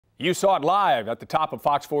You saw it live at the top of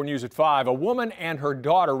Fox 4 News at 5. A woman and her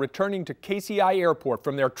daughter returning to KCI Airport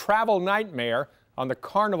from their travel nightmare on the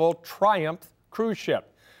Carnival Triumph cruise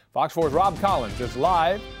ship. Fox 4's Rob Collins is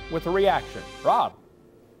live with a reaction. Rob.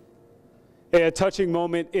 A touching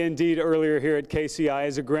moment indeed earlier here at KCI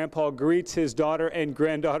as a grandpa greets his daughter and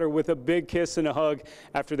granddaughter with a big kiss and a hug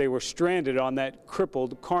after they were stranded on that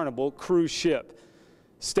crippled Carnival cruise ship.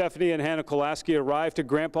 Stephanie and Hannah Kolaski arrived to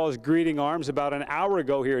Grandpa's greeting arms about an hour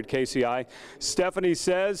ago here at KCI. Stephanie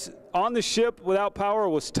says on the ship without power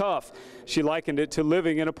was tough. She likened it to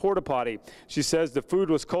living in a porta potty. She says the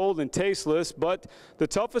food was cold and tasteless, but the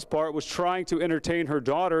toughest part was trying to entertain her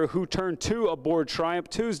daughter, who turned 2 aboard Triumph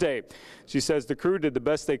Tuesday. She says the crew did the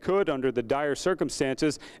best they could under the dire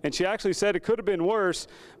circumstances, and she actually said it could have been worse,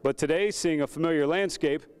 but today seeing a familiar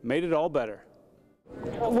landscape made it all better.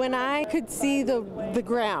 When I could see the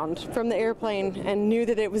ground from the airplane and knew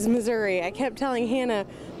that it was Missouri, I kept telling Hannah,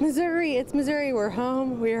 Missouri, it's Missouri, we're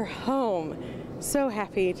home, we're home. So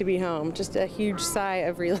happy to be home. Just a huge sigh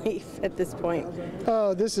of relief at this point.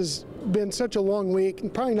 This has been such a long week,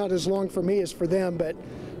 and probably not as long for me as for them, but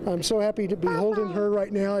I'm so happy to be holding her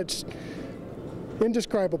right now. It's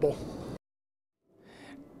indescribable.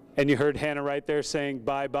 And you heard Hannah right there saying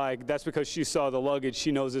bye-bye. That's because she saw the luggage.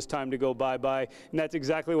 She knows it's time to go bye-bye. And that's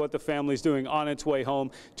exactly what the family's doing on its way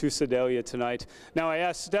home to Sedalia tonight. Now, I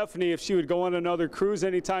asked Stephanie if she would go on another cruise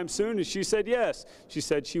anytime soon, and she said yes. She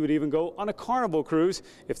said she would even go on a Carnival cruise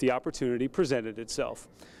if the opportunity presented itself.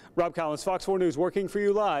 Rob Collins, Fox 4 News, working for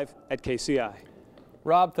you live at KCI.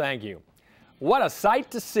 Rob, thank you. What a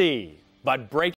sight to see, but break